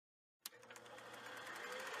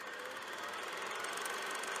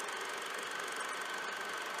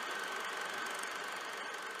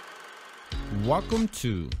Welcome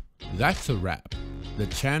to That's a Wrap, the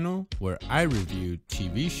channel where I review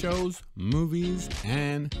TV shows, movies,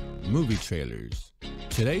 and movie trailers.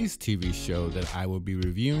 Today's TV show that I will be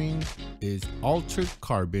reviewing is Altered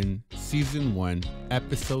Carbon Season 1,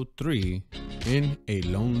 Episode 3, In a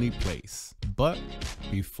Lonely Place. But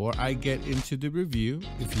before I get into the review,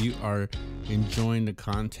 if you are enjoying the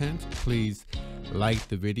content, please like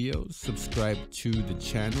the video, subscribe to the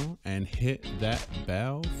channel, and hit that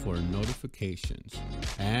bell for notifications.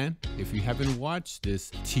 And if you haven't watched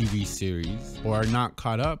this TV series or are not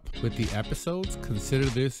caught up with the episodes, consider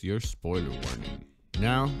this your spoiler warning.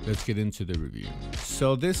 Now, let's get into the review.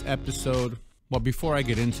 So this episode, well, before I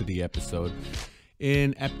get into the episode,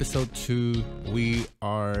 in episode 2, we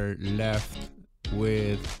are left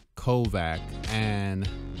with Kovac and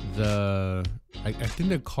I think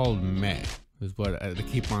they're called Med, is what they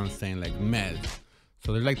keep on saying, like Med.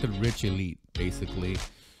 So they're like the rich elite, basically.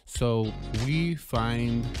 So we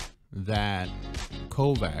find that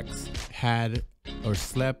Kovacs had or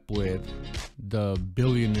slept with the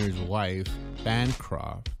billionaire's wife,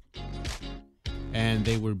 Bancroft, and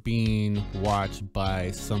they were being watched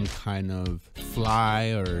by some kind of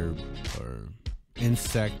fly or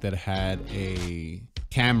insect that had a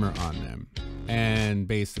camera on them. And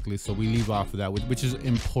basically, so we leave off of that, which is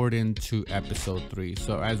important to episode 3.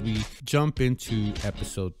 So as we jump into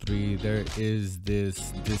episode 3, there is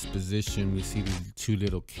this disposition. We see these two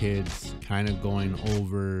little kids kind of going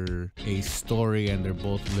over a story, and they're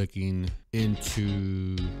both looking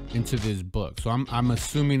into this book. So I'm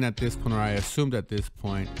assuming at this point, or I assumed at this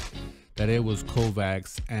point, that it was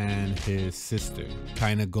Kovacs and his sister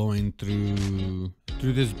kind of going through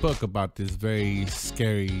this book about this very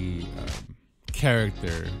scary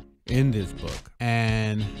character in this book,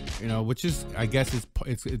 and which is, I guess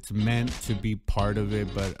it's meant to be part of it,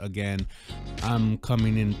 but again, I'm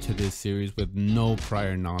coming into this series with no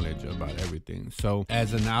prior knowledge about everything. So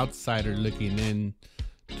as an outsider looking in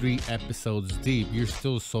 3 episodes deep, you're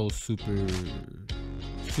still so super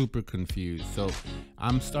confused. So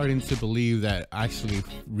I'm starting to believe that actually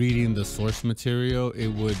reading the source material, it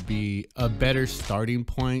would be a better starting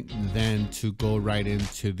point than to go right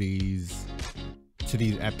into these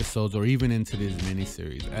episodes, or even into this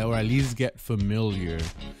miniseries, or at least get familiar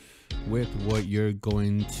with what you're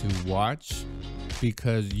going to watch,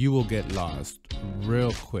 because you will get lost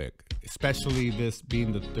real quick. Especially this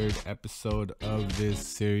being the 3rd episode of this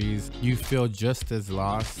series, you feel just as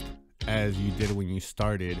lost as you did when you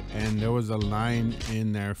started. And there was a line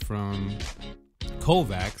in there from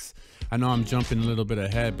Kovacs. I know I'm jumping a little bit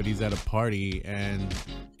ahead, but he's at a party and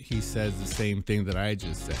he says the same thing that I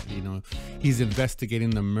just said. He's investigating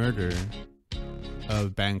the murder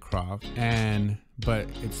of Bancroft, but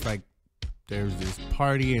it's like there's this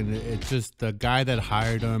party, and it's just the guy that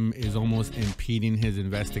hired him is almost impeding his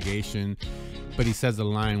investigation. But he says a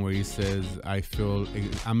line where he says, I feel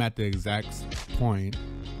I'm at the exact point.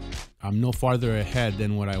 I'm no farther ahead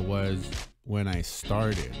than what I was when I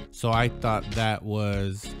started. So I thought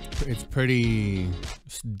it's pretty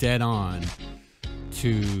dead on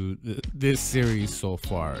to this series so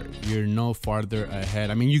far. You're no farther ahead.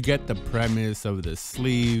 I mean, you get the premise of the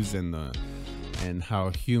sleeves and how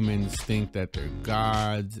humans think that they're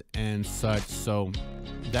gods and such. So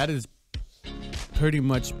that is pretty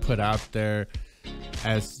much put out there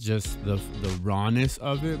as just the rawness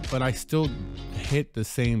of it, but I still hit the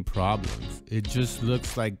same problems. It just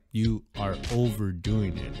looks like you are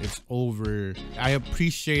overdoing it. It's over. I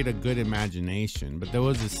appreciate a good imagination, but there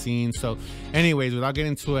was a scene. So anyways, without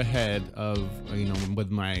getting too ahead of, with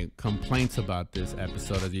my complaints about this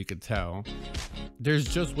episode, as you could tell, there's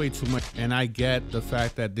just way too much. And I get the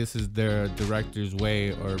fact that this is their director's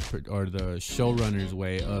way or the showrunner's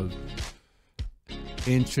way of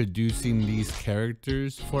introducing these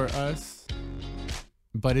characters for us,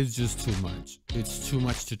 but it's just too much. It's too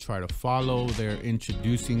much to try to follow. They're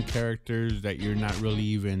introducing characters that you're not really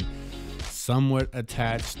even somewhat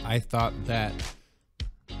attached. I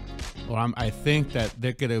think that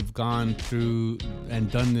they could have gone through and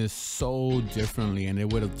done this so differently, and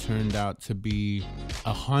it would have turned out to be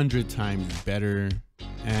 100 times better,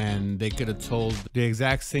 and they could have told the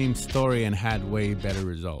exact same story and had way better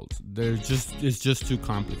results. It's just too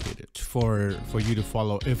complicated for you to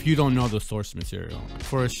follow if you don't know the source material.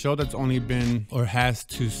 For a show that's only been or has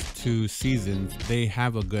two seasons, they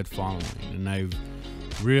have a good following, and I've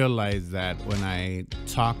realized that when I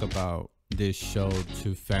talk about this show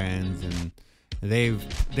to fans, and they've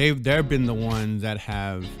been the ones that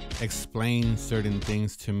have explained certain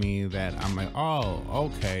things to me that I'm like, oh,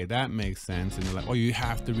 okay, that makes sense. And they're like, oh, you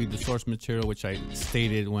have to read the source material, which I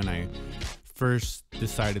stated when I first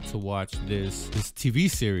decided to watch this TV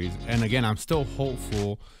series. And again, I'm still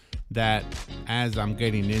hopeful that as I'm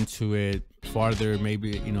getting into it farther,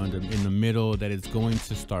 maybe, you know, in the middle, that it's going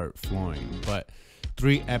to start flowing. But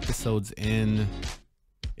 3 episodes in,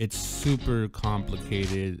 it's super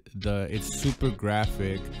complicated. It's super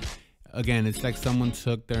graphic. Again, it's like someone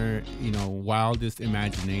took their, you know, wildest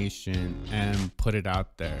imagination and put it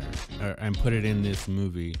out there, and put it in this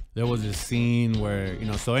movie. There was a scene where, you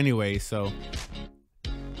know, so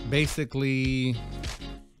basically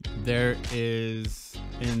there is,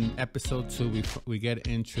 in episode 2, we get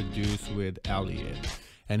introduced with Elliot,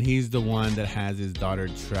 and he's the one that has his daughter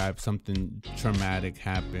trapped. Something traumatic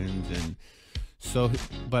happens, and so,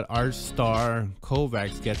 but our star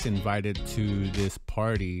Kovacs gets invited to this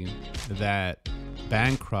party that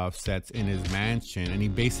Bancroft sets in his mansion, and he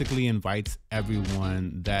basically invites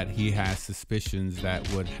everyone that he has suspicions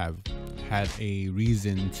that would have had a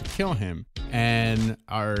reason to kill him. And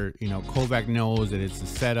our, you know, Kovac knows that it's a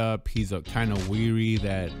setup. He's kind of weary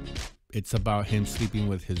that it's about him sleeping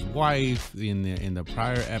with his wife in the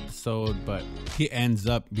prior episode, but he ends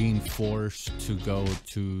up being forced to go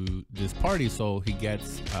to this party. So he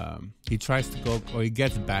gets he tries to go, or he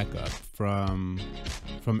gets backup from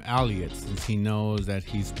Elliot, since he knows that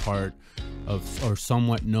he's part of, or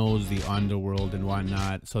somewhat knows, the underworld and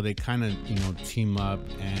whatnot. So they kind of, you know, team up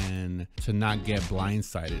and to not get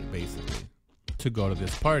blindsided, basically, to go to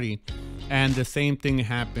this party. And the same thing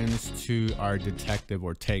happens to our detective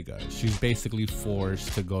Ortega. She's basically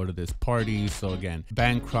forced to go to this party. So again,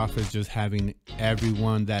 Bancroft is just having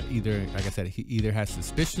everyone that either, like I said, he either has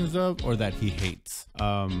suspicions of or that he hates.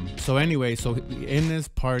 So anyway, so in this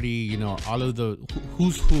party, you know, all of the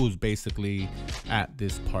who's basically at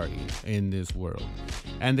this party in this world.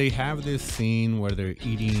 And they have this scene where they're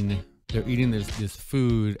eating this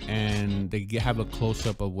food, and they have a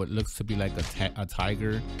close-up of what looks to be like a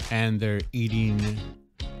tiger, and they're eating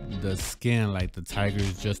the skin, like the tiger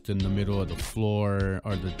is just in the middle of the floor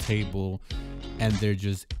or the table, and they're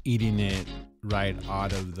just eating it right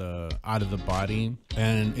out of the body.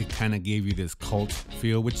 And it kind of gave you this cult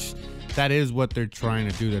feel, which that is what they're trying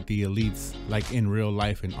to do, that the elites, like in real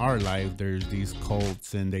life, in our life, there's these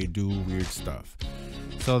cults and they do weird stuff.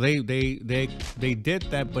 So they did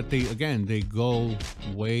that, but they go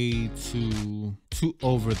way too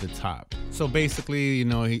over the top. So basically, you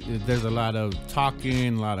know, there's a lot of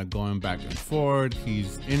talking, a lot of going back and forth.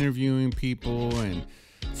 He's interviewing people, and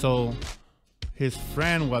so his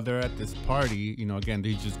friend, while they're at this party, you know, again,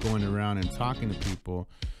 they're just going around and talking to people.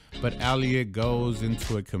 But Elliot goes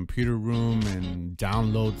into a computer room and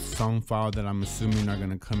downloads some file that I'm assuming are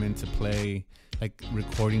going to come into play, like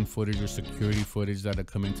recording footage or security footage that are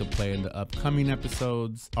come into play in the upcoming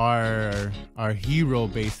episodes. Our hero,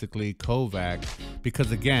 basically Kovac,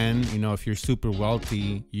 because again, you know, if you're super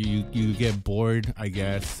wealthy, you get bored, I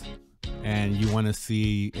guess, and you want to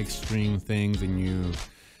see extreme things, and you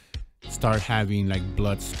start having like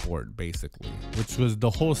blood sport, basically, which was, the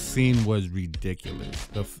whole scene was ridiculous.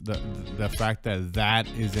 The fact that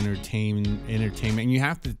is entertainment, and you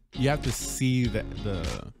have to see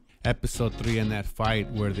the episode 3 and that fight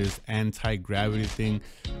where this anti-gravity thing,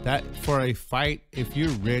 that for a fight, if you're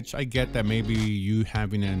rich, I get that maybe you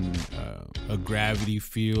having a gravity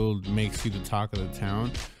field makes you the talk of the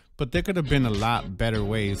town, but there could have been a lot better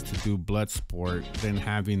ways to do blood sport than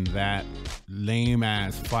having that lame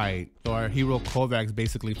ass fight. So our hero Kovac's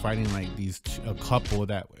basically fighting like a couple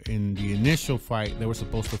that in the initial fight, they were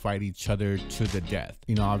supposed to fight each other to the death.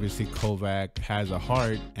 You know, obviously Kovac has a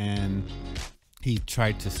heart, and he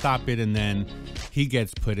tried to stop it, and then he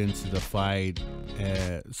gets put into the fight.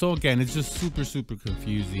 So again, it's just super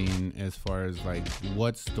confusing as far as like,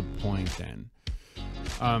 what's the point then?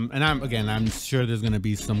 And I'm sure there's gonna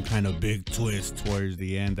be some kind of big twist towards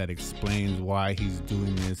the end that explains why he's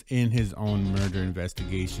doing this in his own murder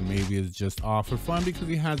investigation. Maybe it's just all for fun because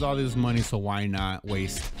he has all this money, so why not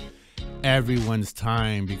waste everyone's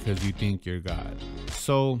time because you think you're God?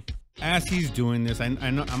 So as he's doing this, I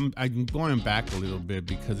know I'm going back a little bit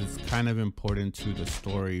because it's kind of important to the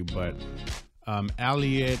story, but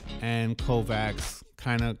Elliot and Kovacs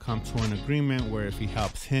kind of come to an agreement where if he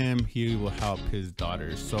helps him, he will help his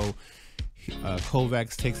daughter. So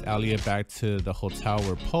Kovacs takes Elliot back to the hotel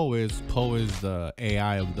where Poe is. Poe is the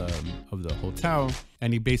AI of the hotel,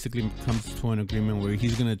 and he basically comes to an agreement where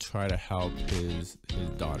he's gonna try to help his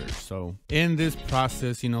daughter. So in this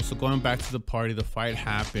process, you know, so going back to the party, the fight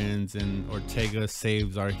happens, and Ortega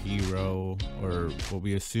saves our hero, or what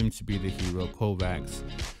we assume to be the hero, Kovacs,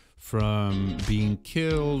 from being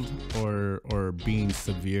killed or being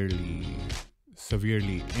severely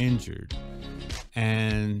injured.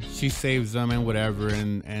 and she saves them and whatever,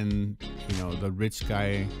 and you know, the rich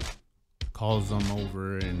guy calls them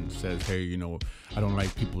over and says, hey, you know, I don't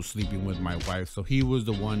like people sleeping with my wife. So he was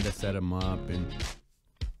the one that set him up. And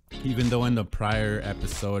even though in the prior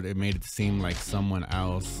episode it made it seem like someone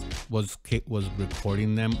else was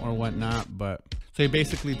recording them or whatnot, but so he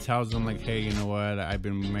basically tells them like, hey, you know what, I've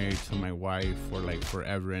been married to my wife for like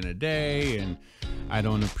forever and a day, and I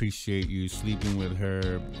don't appreciate you sleeping with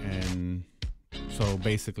her. And so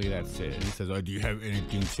basically that's it. And he says, oh, do you have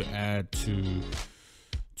anything to add to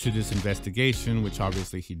this investigation? Which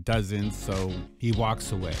obviously he doesn't, so he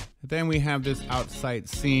walks away. Then we have this outside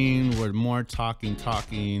scene where more talking,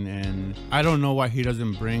 and I don't know why he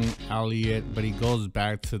doesn't bring Elliot, but he goes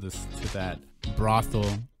back to that brothel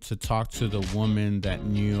to talk to the woman that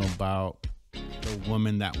knew about the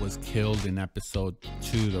woman that was killed in episode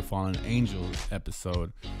 2, the Fallen Angels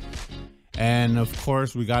episode. And of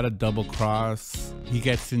course we got a double cross. He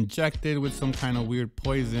gets injected with some kind of weird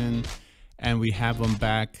poison, and we have him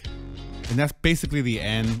back, and that's basically the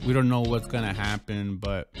end. We don't know what's gonna happen,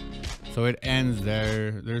 but so it ends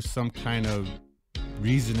there. There's some kind of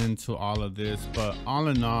reasoning to all of this, but all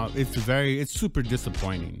in all, it's super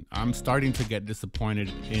disappointing. I'm starting to get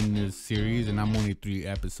disappointed in this series, and I'm only 3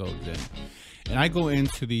 episodes in, and I go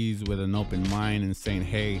into these with an open mind and saying,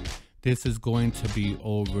 hey, this is going to be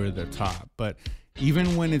over the top. But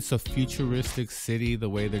even when it's a futuristic city, the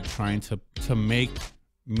way they're trying to make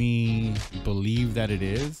me believe that it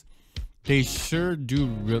is, they sure do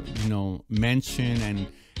mention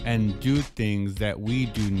and do things that we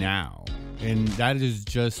do now, and that is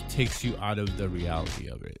just takes you out of the reality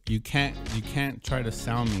of it. You can't try to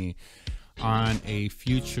sell me on a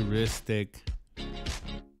futuristic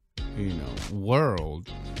world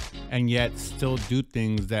and yet still do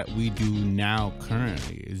things that we do now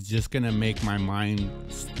currently. It's just gonna make my mind,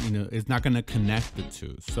 it's not gonna connect the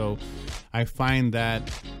two. So I find that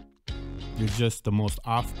it's just the most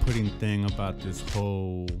off-putting thing about this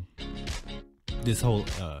whole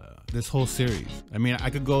series. I mean, I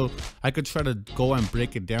could try to go and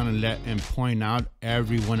break it down and point out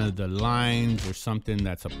every one of the lines or something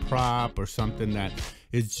that's a prop or something that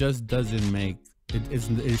it just doesn't make.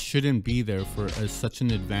 It shouldn't be there for such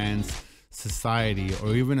an advanced society,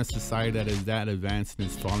 or even a society that is that advanced and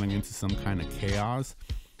is falling into some kind of chaos.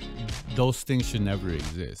 Those things should never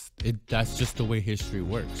exist. That's just the way history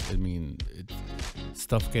works. I mean,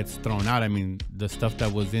 stuff gets thrown out. I mean, the stuff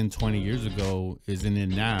that was in 20 years ago isn't in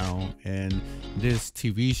now, and this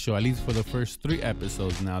TV show, at least for the first 3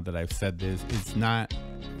 episodes now that I've said this, it's not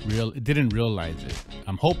real. It didn't realize it.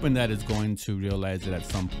 I'm hoping that it's going to realize it at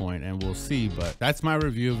some point, and we'll see. But that's my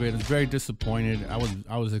review of it. It's very disappointed.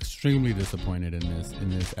 I was extremely disappointed in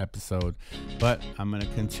this episode, but I'm gonna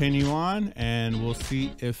continue on and we'll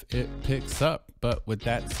see if it picks up. But with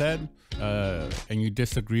that said, and you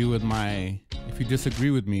disagree with if you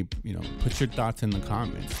disagree with me, put your thoughts in the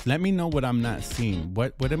comments. Let me know what I'm not seeing.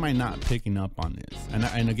 What am I not picking up on this?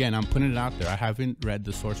 And again, I'm putting it out there. I haven't read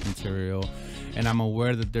the source material, and I'm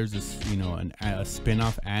aware that there's this, a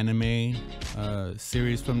spin-off anime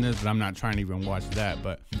series from this, but I'm not trying to even watch that.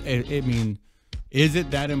 But is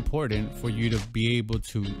it that important for you to be able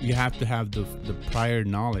to, you have to have the prior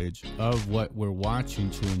knowledge of what we're watching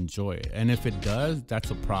to enjoy it? And if it does,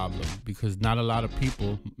 that's a problem, because not a lot of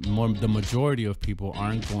people, the majority of people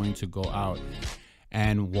aren't going to go out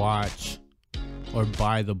and watch or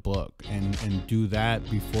buy the book and do that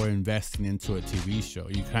before investing into a TV show.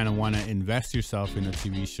 You kind of want to invest yourself in a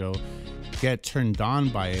TV show, get turned on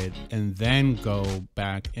by it, and then go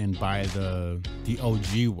back and buy the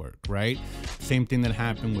OG work, right? Same thing that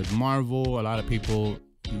happened with Marvel. A lot of people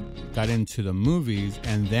got into the movies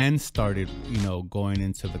and then started, going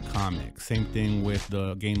into the comics. Same thing with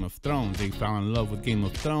the Game of Thrones. They fell in love with Game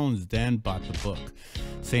of Thrones, then bought the book.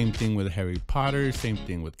 Same thing with Harry Potter. Same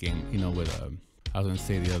thing with I was gonna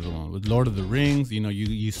say the other one with Lord of the Rings.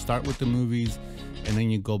 You start with the movies and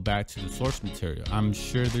then you go back to the source material. I'm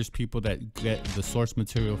sure there's people that get the source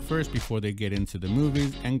material first before they get into the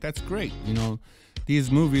movies, and that's great.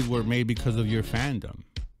 These movies were made because of your fandom.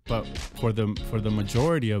 But for the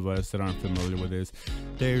majority of us that aren't familiar with this,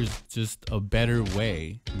 there's just a better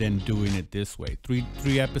way than doing it this way.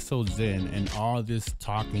 Three episodes in, and all this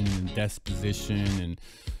talking and disposition and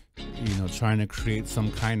trying to create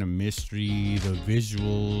some kind of mystery, the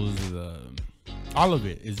visuals, all of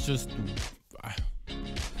it is just,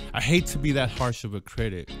 I hate to be that harsh of a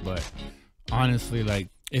critic, but honestly, like,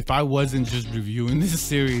 if I wasn't just reviewing this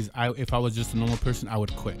series, if I was just a normal person, I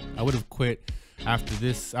would quit. I would have quit after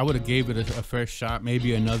this. I would have gave it a fair shot,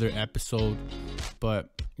 maybe another episode,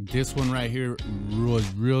 but this one right here was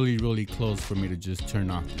really close for me to just turn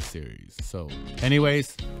off the series. So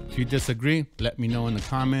anyways, if you disagree, let me know in the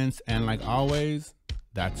comments, and like always,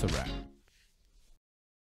 that's a wrap.